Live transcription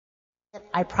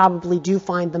I probably do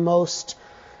find the most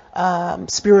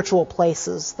spiritual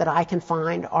places that I can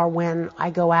find are when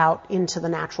I go out into the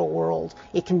natural world.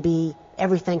 It can be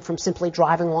everything from simply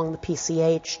driving along the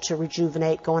PCH to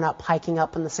rejuvenate, going up, hiking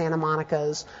up in the Santa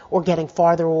Monicas, or getting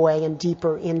farther away and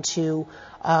deeper into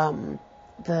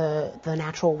the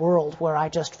natural world where I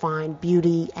just find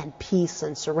beauty and peace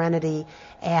and serenity,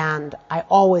 and I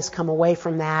always come away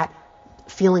from that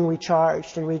feeling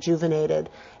recharged and rejuvenated.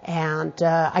 And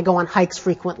I go on hikes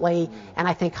frequently, and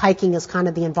I think hiking is kind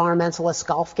of the environmentalist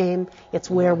golf game. It's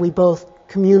where we both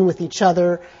commune with each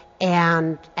other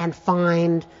and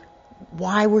find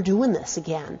why we're doing this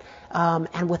again.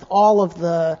 And with all of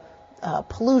the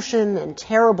pollution and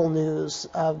terrible news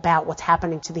about what's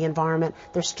happening to the environment,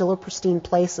 there still are pristine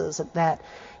places that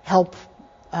help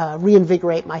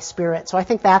reinvigorate my spirit. So I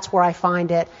think that's where I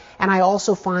find it. And I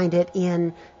also find it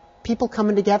in people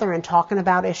coming together and talking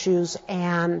about issues,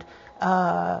 and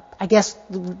I guess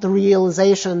the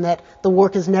realization that the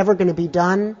work is never going to be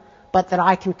done, but that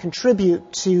I can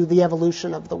contribute to the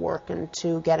evolution of the work and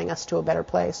to getting us to a better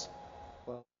place.